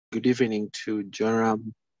Good evening to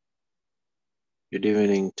Joram. Good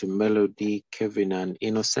evening to Melody, Kevin, and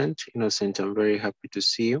Innocent. Innocent, I'm very happy to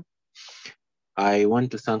see you. I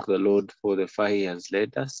want to thank the Lord for the far He has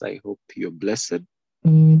led us. I hope you're blessed.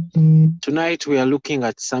 Tonight, we are looking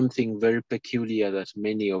at something very peculiar that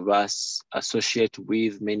many of us associate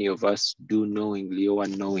with, many of us do knowingly or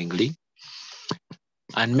unknowingly.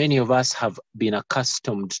 And many of us have been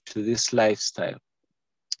accustomed to this lifestyle.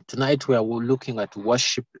 Tonight, we are looking at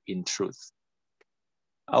worship in truth.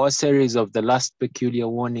 Our series of the last peculiar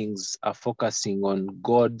warnings are focusing on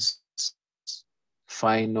God's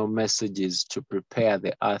final messages to prepare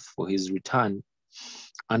the earth for his return.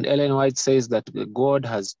 And Ellen White says that God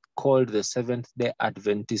has called the Seventh-day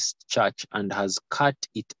Adventist Church and has cut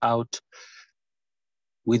it out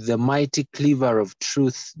with the mighty cleaver of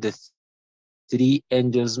truth, the three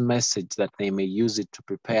angels' message, that they may use it to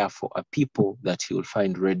prepare for a people that he will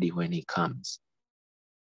find ready when he comes.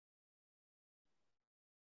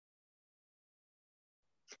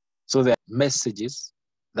 So there are messages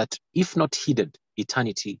that, if not heeded,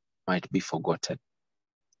 eternity might be forgotten.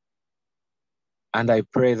 And I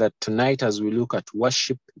pray that tonight, as we look at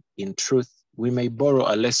worship in truth, we may borrow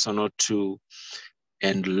a lesson or two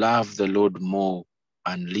and love the Lord more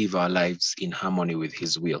and live our lives in harmony with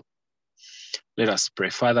his will. Let us pray.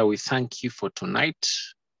 Father, we thank you for tonight.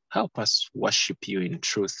 Help us worship you in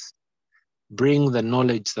truth. Bring the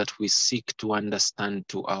knowledge that we seek to understand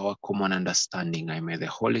to our common understanding. And may the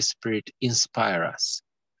Holy Spirit inspire us.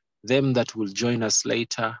 Them that will join us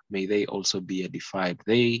later, may they also be edified.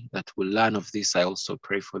 They that will learn of this, I also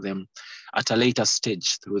pray for them at a later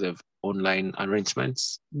stage through the online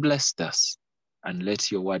arrangements. Bless us and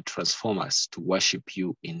let your word transform us to worship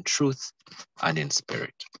you in truth and in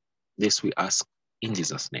spirit. This we ask in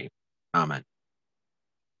Jesus' name. Amen.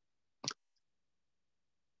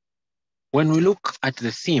 When we look at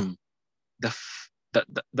the theme,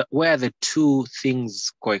 where the two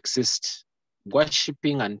things coexist,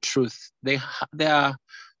 worshiping and truth, they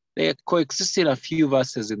coexist in a few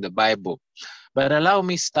verses in the Bible. But allow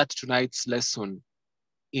me start tonight's lesson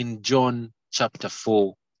in John chapter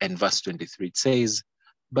 4 and verse 23. It says,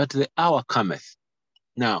 "But the hour cometh."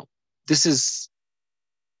 Now, this is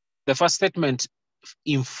the first statement,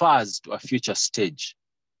 infers to a future stage.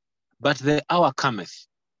 But the hour cometh.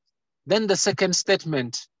 Then the second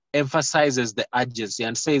statement emphasizes the urgency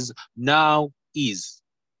and says, now is.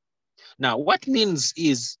 Now, what means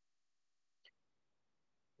is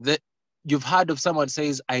that you've heard of someone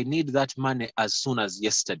says, I need that money as soon as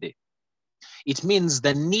yesterday. It means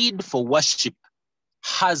the need for worship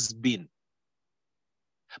has been.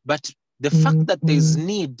 But the fact that there's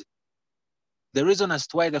need, the reason as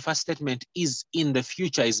to why the first statement is in the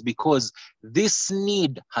future is because this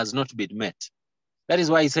need has not been met. That is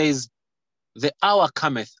why it says, the hour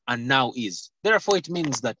cometh and now is. Therefore, it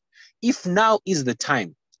means that if now is the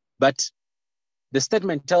time, but the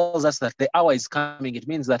statement tells us that the hour is coming, it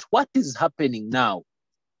means that what is happening now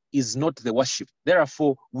is not the worship.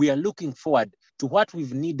 Therefore, we are looking forward to what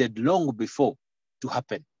we've needed long before to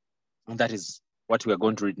happen. And that is what we are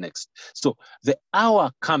going to read next. So, the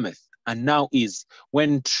hour cometh and now is,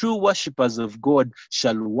 when true worshippers of God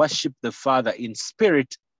shall worship the Father in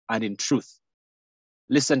spirit and in truth.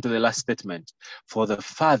 Listen to the last statement. For the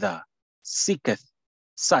Father seeketh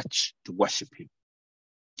such to worship him.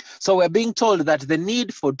 So we're being told that the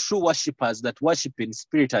need for true worshippers that worship in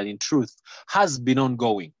spirit and in truth has been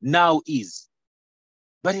ongoing, now is.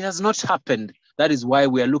 But it has not happened. That is why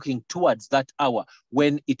we are looking towards that hour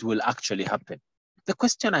when it will actually happen. The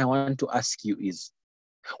question I want to ask you is,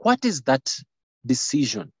 what is that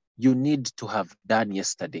decision you need to have done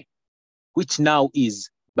yesterday, which now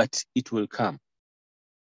is, but it will come?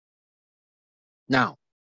 Now,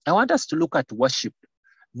 I want us to look at worship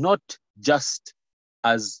not just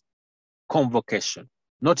as convocation,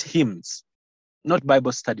 not hymns, not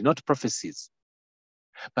Bible study, not prophecies,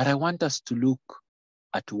 but I want us to look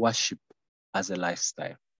at worship as a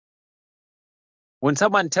lifestyle. When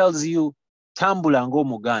someone tells you, Tambula ngo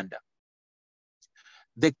Muganda,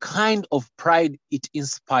 the kind of pride it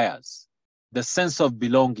inspires, the sense of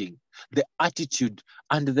belonging, the attitude,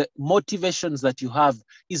 and the motivations that you have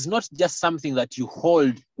is not just something that you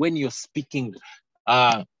hold when you're speaking.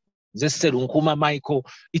 Just said Unkuma Michael.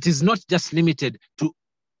 It is not just limited to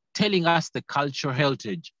telling us the cultural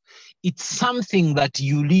heritage. It's something that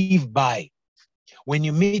you live by. When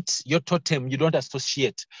you meet your totem, you don't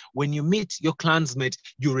associate. When you meet your clansmate,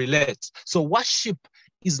 you relate. So worship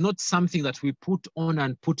is not something that we put on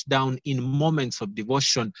and put down in moments of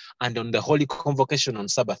devotion and on the holy convocation on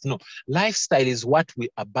Sabbath. No, lifestyle is what we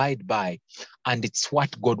abide by, and it's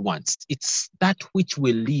what God wants. It's that which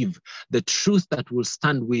we live, the truth that we'll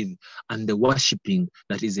stand with, and the worshiping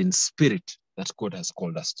that is in spirit that God has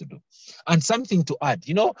called us to do. And something to add,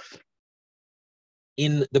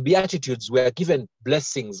 in the Beatitudes, we are given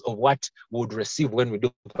blessings of what we would receive when we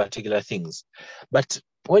do particular things. But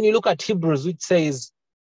when you look at Hebrews, which says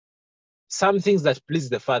some things that please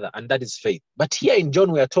the Father, and that is faith. But here in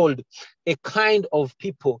John, we are told a kind of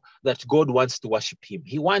people that God wants to worship him.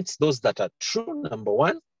 He wants those that are true, number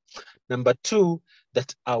one. Number two,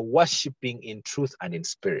 that are worshiping in truth and in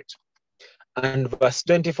spirit. And verse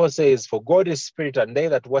 24 says, for God is spirit, and they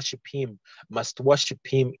that worship him must worship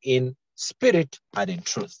him in spirit and in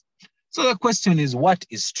truth. So the question is, what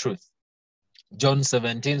is truth? John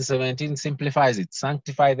 17:17 simplifies it.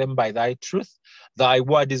 Sanctify them by thy truth. Thy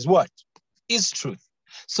word is what? Is truth.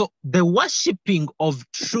 So the worshiping of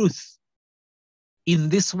truth in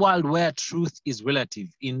this world where truth is relative,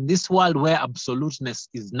 in this world where absoluteness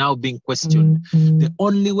is now being questioned, the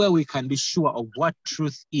only way we can be sure of what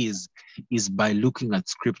truth is by looking at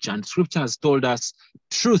Scripture. And Scripture has told us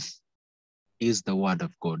truth is the word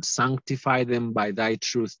of God. Sanctify them by thy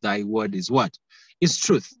truth. Thy word is what? Is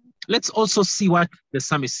truth. Let's also see what the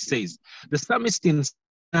psalmist says. The psalmist in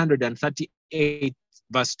 138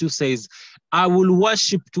 verse 2 says, I will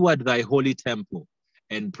worship toward thy holy temple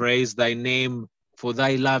and praise thy name for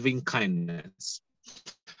thy loving kindness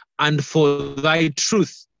and for thy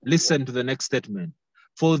truth. Listen to the next statement.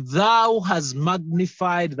 For thou hast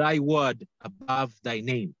magnified thy word above thy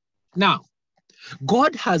name. Now,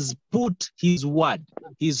 God has put his word,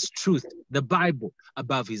 his truth, the Bible,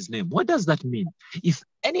 above his name. What does that mean? If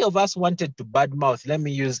any of us wanted to badmouth, let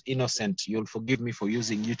me use innocent, you'll forgive me for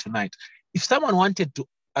using you tonight. If someone wanted to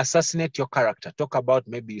assassinate your character, talk about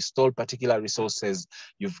maybe you stole particular resources,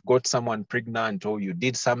 you've got someone pregnant, or you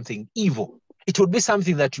did something evil, it would be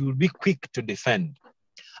something that you would be quick to defend.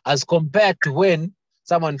 As compared to when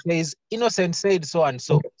someone says, innocent said so and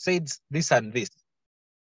so, said this and this.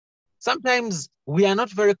 Sometimes we are not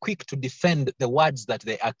very quick to defend the words that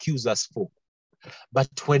they accuse us for. But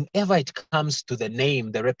whenever it comes to the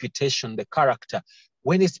name, the reputation, the character,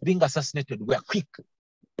 when it's being assassinated, we are quick.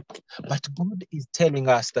 But God is telling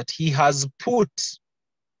us that he has put,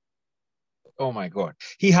 oh my God,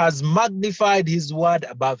 he has magnified his word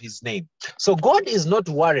above his name. So God is not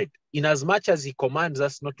worried in as much as he commands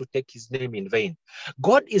us not to take his name in vain.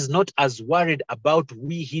 God is not as worried about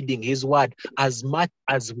we heeding his word as much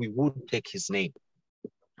as we would take his name.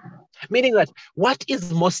 Meaning that what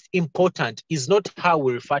is most important is not how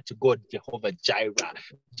we refer to God, Jehovah Jireh,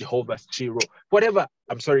 Jehovah Shiro, whatever.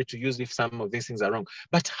 I'm sorry to use if some of these things are wrong.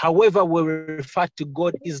 But however we refer to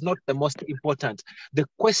God is not the most important. The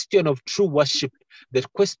question of true worship, the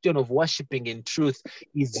question of worshiping in truth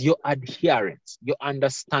is your adherence, your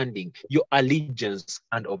understanding, your allegiance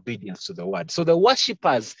and obedience to the word. So the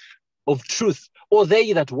worshipers of truth, or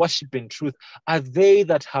they that worship in truth, are they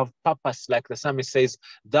that have purpose, like the psalmist says,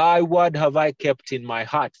 thy word have I kept in my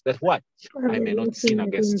heart, that what? I may not sin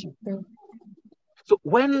against you. So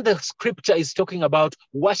when the scripture is talking about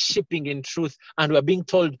worshiping in truth, and we're being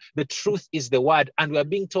told the truth is the word, and we're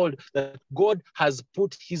being told that God has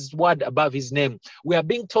put his word above his name, we are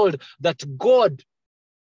being told that God,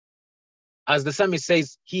 as the psalmist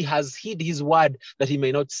says, he has hid his word that he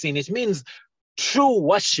may not sin. It means true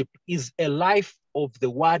worship is a life of the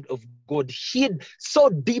word of God hid so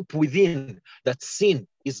deep within that sin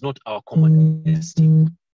is not our common destiny.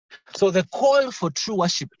 So the call for true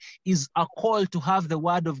worship is a call to have the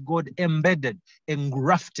word of God embedded,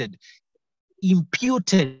 engrafted,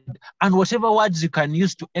 imputed, and whatever words you can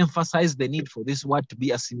use to emphasize the need for this word to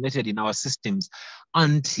be assimilated in our systems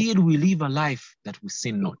until we live a life that we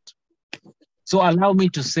sin not. So allow me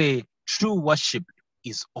to say, true worship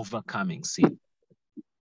is overcoming sin.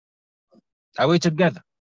 Are we together?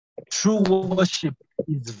 True worship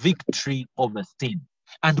is victory over sin.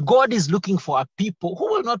 And God is looking for a people who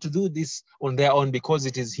will not do this on their own, because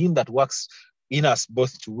it is him that works in us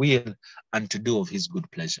both to will and to do of his good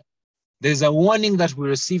pleasure. There's a warning that we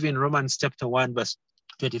receive in Romans chapter 1, verse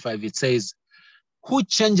 25. It says, who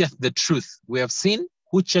changeth the truth? We have seen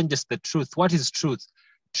who changes the truth. What is truth?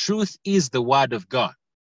 Truth is the word of God.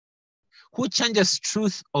 Who changes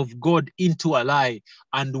truth of God into a lie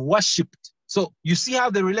and worshipped. So you see how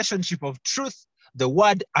the relationship of truth, the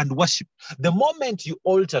word, and worship. The moment you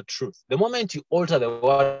alter truth, the moment you alter the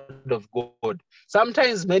word of God,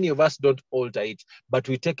 sometimes many of us don't alter it, but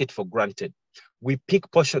we take it for granted. we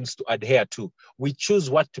pick portions to adhere to. We choose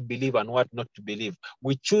what to believe and what not to believe.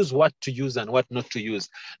 We choose what to use and what not to use.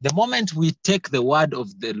 The moment we take the word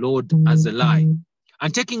of the Lord as a lie,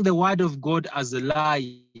 and taking the word of God as a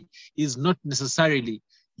lie is not necessarily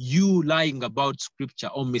you lying about scripture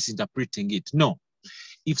or misinterpreting it. No.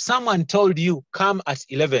 If someone told you, come at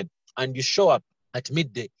 11 and you show up at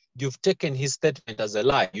midday, you've taken his statement as a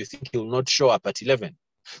lie. You think he will not show up at 11.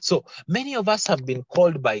 So many of us have been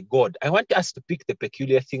called by God. I want us to pick the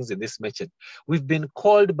peculiar things in this message. We've been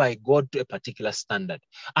called by God to a particular standard.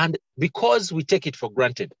 And because we take it for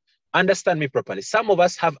granted, understand me properly, some of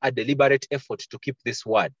us have a deliberate effort to keep this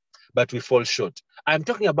word, but we fall short. I'm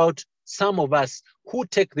talking about some of us who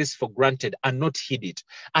take this for granted and not heed it.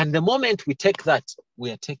 And the moment we take that,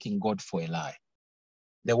 we are taking God for a lie.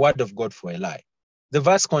 The word of God for a lie. The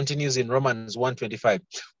verse continues in Romans 1:25.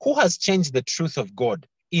 Who has changed the truth of God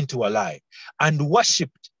into a lie and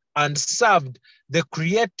worshipped and served the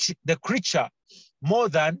creature more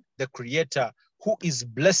than the Creator, who is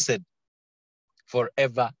blessed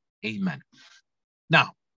forever. Amen.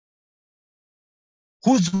 Now,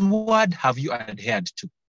 whose word have you adhered to?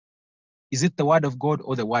 Is it the word of God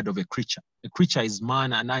or the word of a creature? A creature is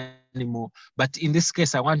man, an animal. But in this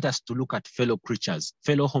case, I want us to look at fellow creatures,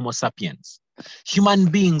 fellow Homo sapiens, human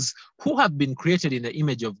beings who have been created in the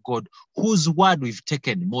image of God, whose word we've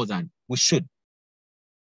taken more than we should.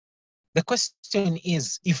 The question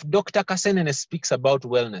is, if Dr. Kasenene speaks about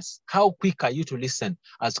wellness, how quick are you to listen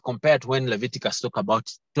as compared to when Leviticus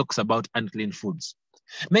talks about unclean foods?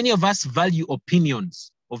 Many of us value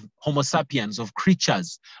opinions of Homo sapiens, of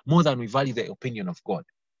creatures, more than we value the opinion of God.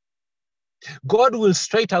 God will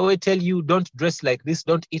straight away tell you, don't dress like this,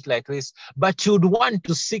 don't eat like this, but you'd want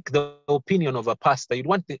to seek the opinion of a pastor. You'd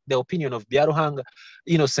want the opinion of Biaruhanga,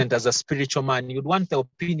 Innocent as a spiritual man. You'd want the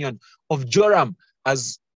opinion of Joram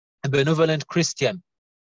as a benevolent Christian.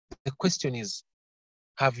 The question is,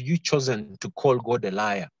 have you chosen to call God a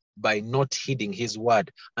liar by not heeding his word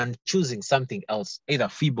and choosing something else, either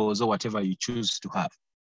fables or whatever you choose to have?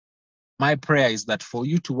 My prayer is that for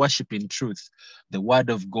you to worship in truth, the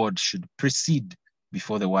word of God should precede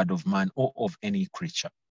before the word of man or of any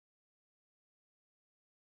creature.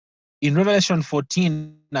 In Revelation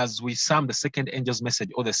 14, as we sum the second angel's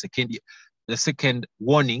message or the second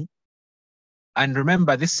warning, and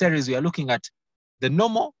remember this series, we are looking at the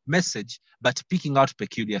normal message, but picking out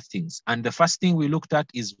peculiar things. And the first thing we looked at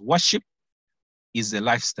is worship is a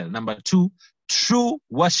lifestyle. Number two, true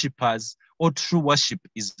worshippers or true worship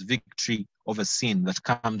is victory over sin that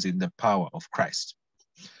comes in the power of Christ.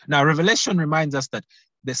 Now, Revelation reminds us that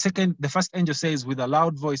the first angel says with a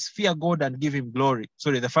loud voice, fear God and give him glory.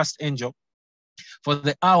 Sorry, the first angel, for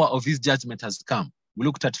the hour of his judgment has come. We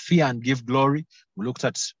looked at fear and give glory. We looked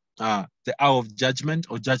at the hour of judgment,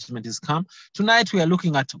 or judgment is come. Tonight we are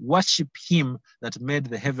looking at worship him that made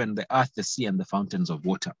the heaven, the earth, the sea, and the fountains of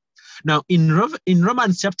water. Now, in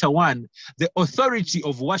Romans chapter 1, the authority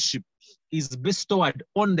of worship is bestowed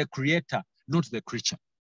on the creator, not the creature.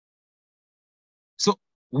 So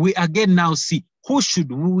we again now see, who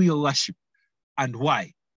should we worship and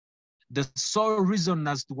why? The sole reason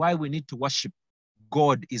as to why we need to worship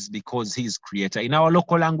God is because he is creator. In our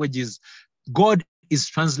local languages, God is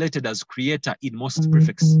translated as creator in most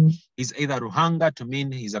prefixes. He's either Ruhanga to mean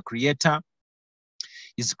he's a creator.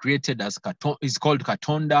 He's created as he's called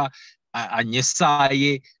Katonda,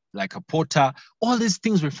 Anyesaye, like a potter. All these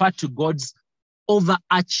things refer to God's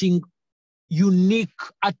overarching, unique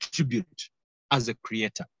attribute as a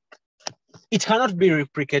creator. It cannot be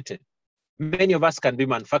replicated. Many of us can be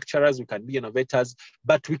manufacturers, we can be innovators,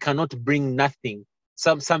 but we cannot bring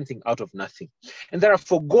something out of nothing. And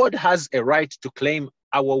therefore, God has a right to claim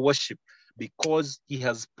our worship because he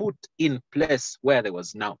has put in place where there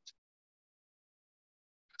was not.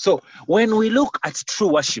 So when we look at true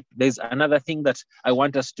worship, there's another thing that I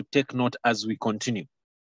want us to take note as we continue,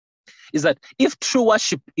 is that if true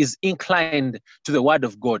worship is inclined to the word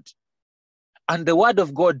of God, and the word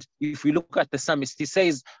of God, if we look at the psalmist, he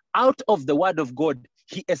says, out of the word of God,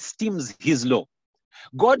 he esteems his law.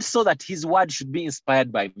 God saw that his word should be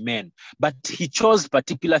inspired by men, but he chose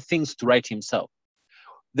particular things to write himself.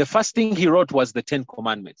 The first thing he wrote was the 10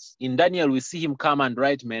 Commandments. In Daniel, we see him come and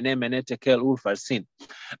write Mene, Mene, Tekel, Ulfarsin.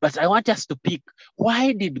 But I want us to pick,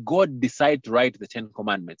 why did God decide to write the 10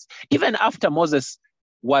 Commandments? Even after Moses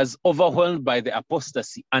was overwhelmed by the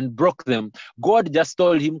apostasy and broke them, God just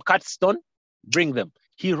told him, cut stone, bring them.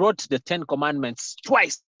 He wrote the 10 Commandments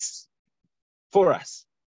twice for us.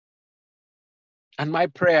 And my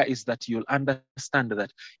prayer is that you'll understand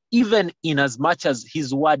that even in as much as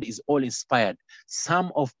his word is all inspired,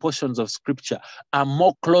 some of portions of scripture are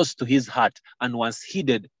more close to his heart, and once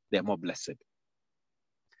heeded, they're more blessed.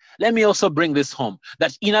 Let me also bring this home,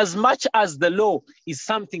 that in as much as the law is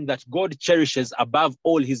something that God cherishes above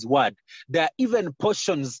all his word, there are even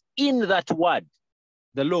portions in that word,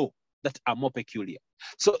 the law, that are more peculiar.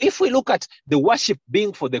 So if we look at the worship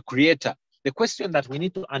being for the creator, the question that we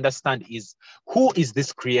need to understand is, who is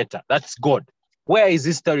this creator? That's God. Where is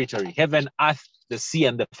his territory? Heaven, earth, the sea,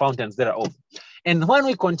 and the fountains thereof. And when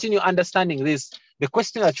we continue understanding this, the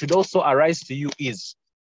question that should also arise to you is,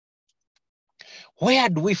 where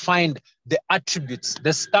do we find the attributes,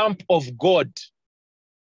 the stamp of God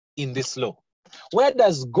in this law? Where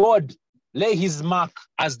does God lay his mark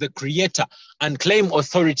as the creator and claim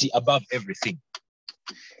authority above everything?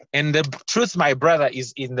 And the truth, my brother,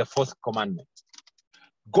 is in the fourth commandment.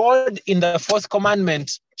 God in the fourth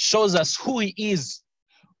commandment shows us who he is,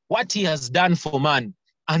 what he has done for man,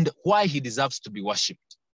 and why he deserves to be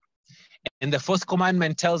worshipped. And the fourth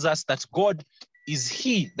commandment tells us that God is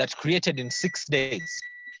he that created in 6 days.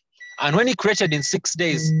 And when he created in 6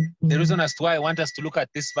 days, the reason as to why I want us to look at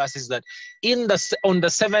this verse is that on the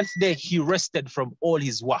seventh day, he rested from all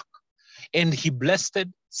his work. And he blessed,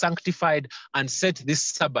 sanctified, and set this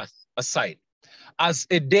Sabbath aside as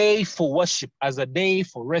a day for worship, as a day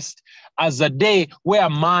for rest, as a day where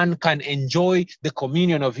man can enjoy the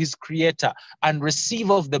communion of his creator and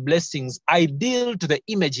receive of the blessings ideal to the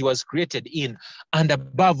image he was created in, and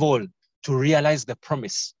above all, to realize the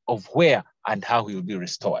promise of where and how he will be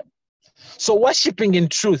restored. So worshiping in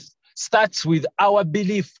truth starts with our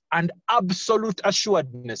belief and absolute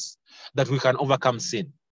assuredness that we can overcome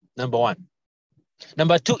sin. Number one.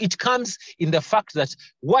 Number two, it comes in the fact that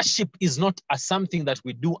worship is not something that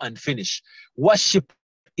we do and finish. Worship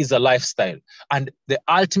is a lifestyle. And the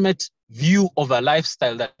ultimate view of a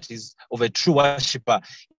lifestyle that is of a true worshiper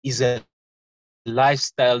is a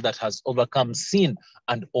lifestyle that has overcome sin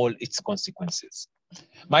and all its consequences.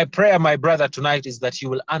 My prayer, my brother, tonight is that you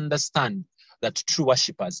will understand that true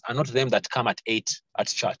worshippers are not them that come at 8 at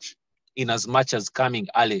church, in as much as coming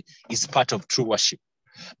early is part of true worship.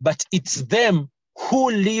 But it's them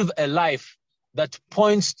who live a life that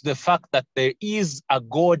points to the fact that there is a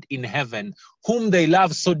God in heaven whom they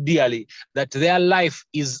love so dearly that their life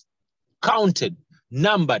is counted,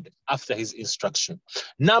 numbered after his instruction,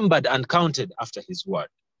 numbered and counted after his word.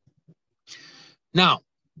 Now,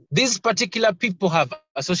 these particular people have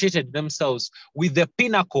associated themselves with the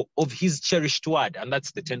pinnacle of his cherished word, and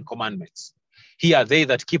that's the 10 Commandments. Here are they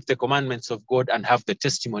that keep the commandments of God and have the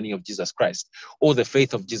testimony of Jesus Christ, or the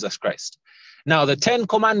faith of Jesus Christ. Now, the 10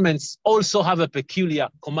 Commandments also have a peculiar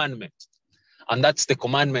commandment, and that's the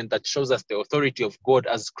commandment that shows us the authority of God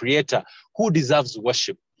as creator who deserves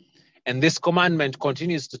worship. And this commandment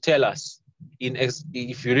continues to tell us,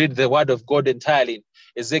 if you read the word of God entirely,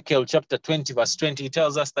 in Ezekiel chapter 20, verse 20, it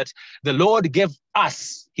tells us that the Lord gave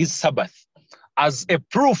us his Sabbath as a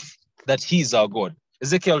proof that he is our God.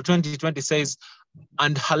 Ezekiel 20:20 says,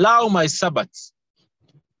 "And allow my Sabbaths,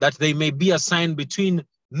 that they may be a sign between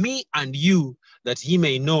me and you, that ye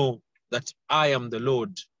may know that I am the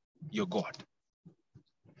Lord your God."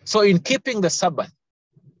 So in keeping the Sabbath,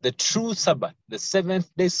 the true Sabbath, the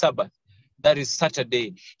seventh-day Sabbath, that is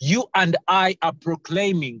Saturday, you and I are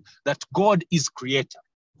proclaiming that God is creator,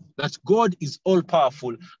 that God is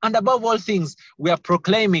all-powerful, and above all things, we are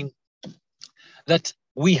proclaiming that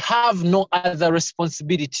we have no other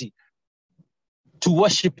responsibility to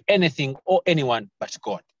worship anything or anyone but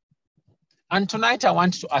God. And tonight I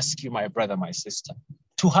want to ask you, my brother, my sister,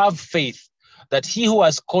 to have faith that he who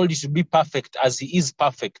has called you to be perfect as he is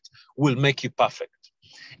perfect will make you perfect.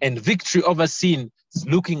 And victory over sin is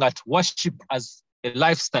looking at worship as a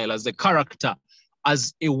lifestyle, as a character,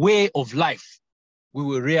 as a way of life. We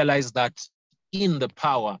will realize that in the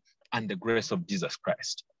power and the grace of Jesus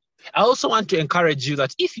Christ. I also want to encourage you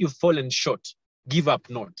that if you've fallen short, give up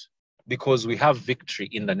not, because we have victory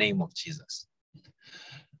in the name of Jesus.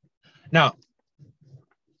 Now,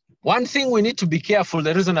 one thing we need to be careful,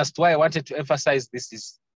 the reason as to why I wanted to emphasize this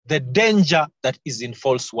is the danger that is in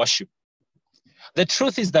false worship. The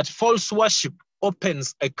truth is that false worship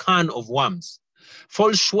opens a can of worms.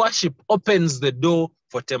 False worship opens the door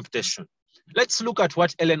for temptation. Let's look at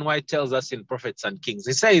what Ellen White tells us in Prophets and Kings.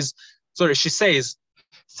 She says,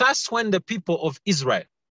 "Thus when the people of Israel,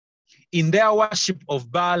 in their worship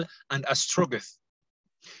of Baal and Astaroth,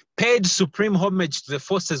 paid supreme homage to the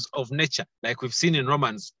forces of nature," like we've seen in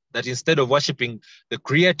Romans, that instead of worshiping the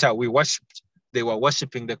creator, they were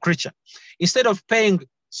worshiping the creature. Instead of paying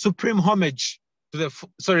supreme homage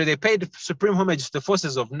they paid supreme homage to the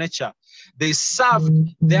forces of nature. They served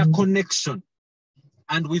their connection.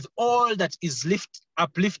 And with all that is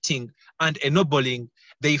uplifting and ennobling,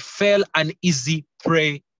 they fell an easy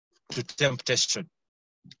prey to temptation.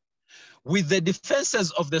 With the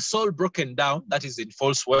defenses of the soul broken down, that is in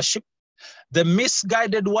false worship, the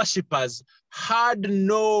misguided worshippers had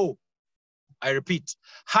no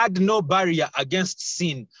barrier against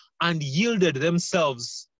sin and yielded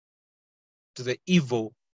themselves to the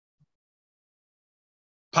evil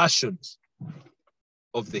passions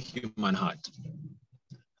of the human heart.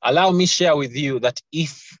 Allow me share with you that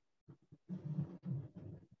if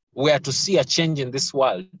we are to see a change in this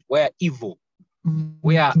world where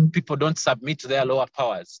people don't submit to their lower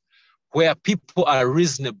powers, where people are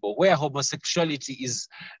reasonable, where homosexuality is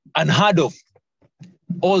unheard of,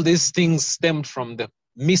 all these things stemmed from the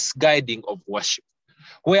misguiding of worship,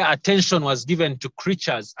 where attention was given to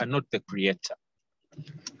creatures and not the Creator.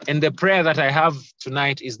 And the prayer that I have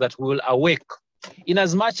tonight is that we will awake. In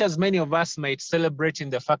as much as many of us might celebrate in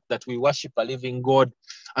the fact that we worship a living God,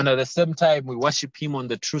 and at the same time we worship Him on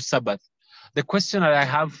the true Sabbath, the question that I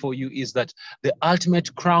have for you is that the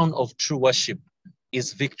ultimate crown of true worship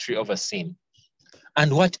is victory over sin.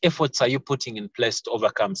 And what efforts are you putting in place to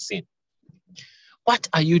overcome sin? What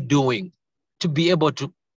are you doing to be able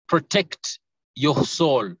to protect your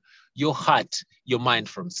soul, your heart, your mind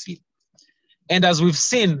from sin? And as we've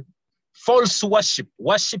seen, false worship,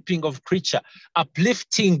 worshiping of creature,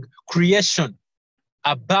 uplifting creation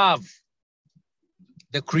above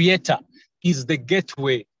the Creator is the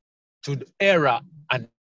gateway to error and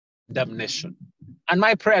damnation. And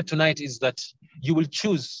my prayer tonight is that you will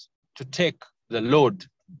choose to take the Lord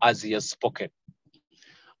as He has spoken,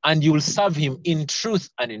 and you will serve Him in truth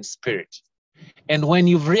and in spirit. And when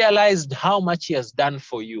you've realized how much He has done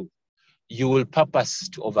for you, you will purpose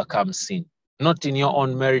to overcome sin, not in your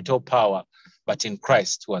own merit or power, but in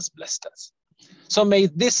Christ who has blessed us. So may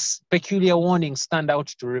this peculiar warning stand out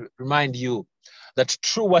to remind you that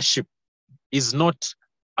true worship is not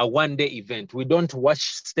a one-day event. We don't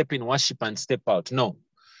step in worship and step out. No.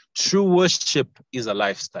 True worship is a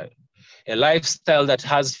lifestyle that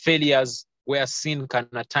has failures where sin can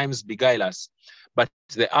at times beguile us. But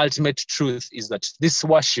the ultimate truth is that this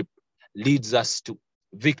worship leads us to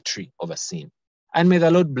victory over sin. And may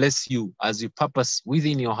the Lord bless you as you purpose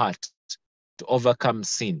within your heart to overcome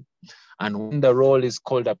sin. And when the roll is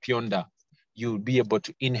called up yonder, you'll be able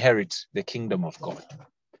to inherit the kingdom of God.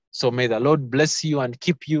 So may the Lord bless you and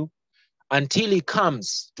keep you until He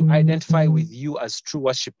comes to identify with you as true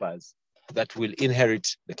worshipers that will inherit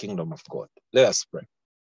the kingdom of God. Let us pray.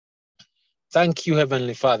 Thank you,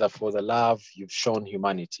 Heavenly Father, for the love you've shown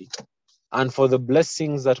humanity and for the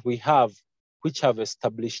blessings that we have, which have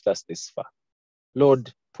established us this far.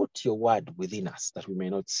 Lord, put your word within us that we may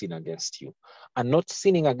not sin against you, and not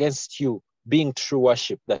sinning against you being true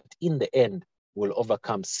worship that in the end will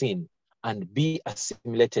overcome sin and be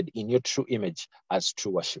assimilated in your true image as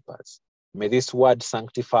true worshipers. May this word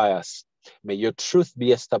sanctify us. May your truth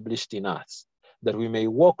be established in us, that we may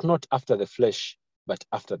walk not after the flesh, but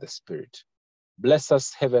after the Spirit. Bless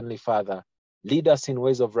us, Heavenly Father. Lead us in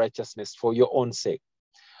ways of righteousness for your own sake.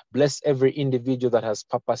 Bless every individual that has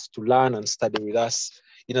purpose to learn and study with us.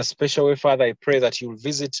 In a special way, Father, I pray that you will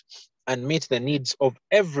visit and meet the needs of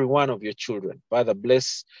every one of your children. Father,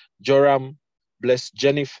 bless Joram, bless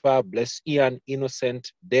Jennifer, bless Ian,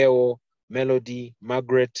 Innocent, Deo, Melody,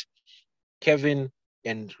 Margaret, Kevin,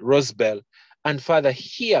 and Rosebell. And Father,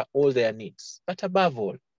 hear all their needs. But above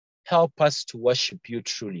all, help us to worship you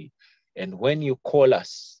truly. And when you call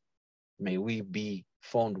us, may we be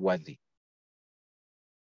found worthy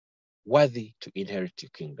to inherit your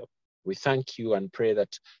kingdom. We thank you and pray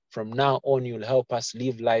that from now on you'll help us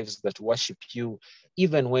live lives that worship you,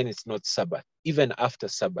 even when it's not Sabbath, even after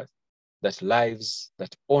Sabbath, that lives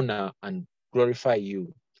that honor and glorify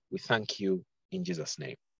you. We thank you in Jesus'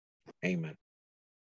 name. Amen.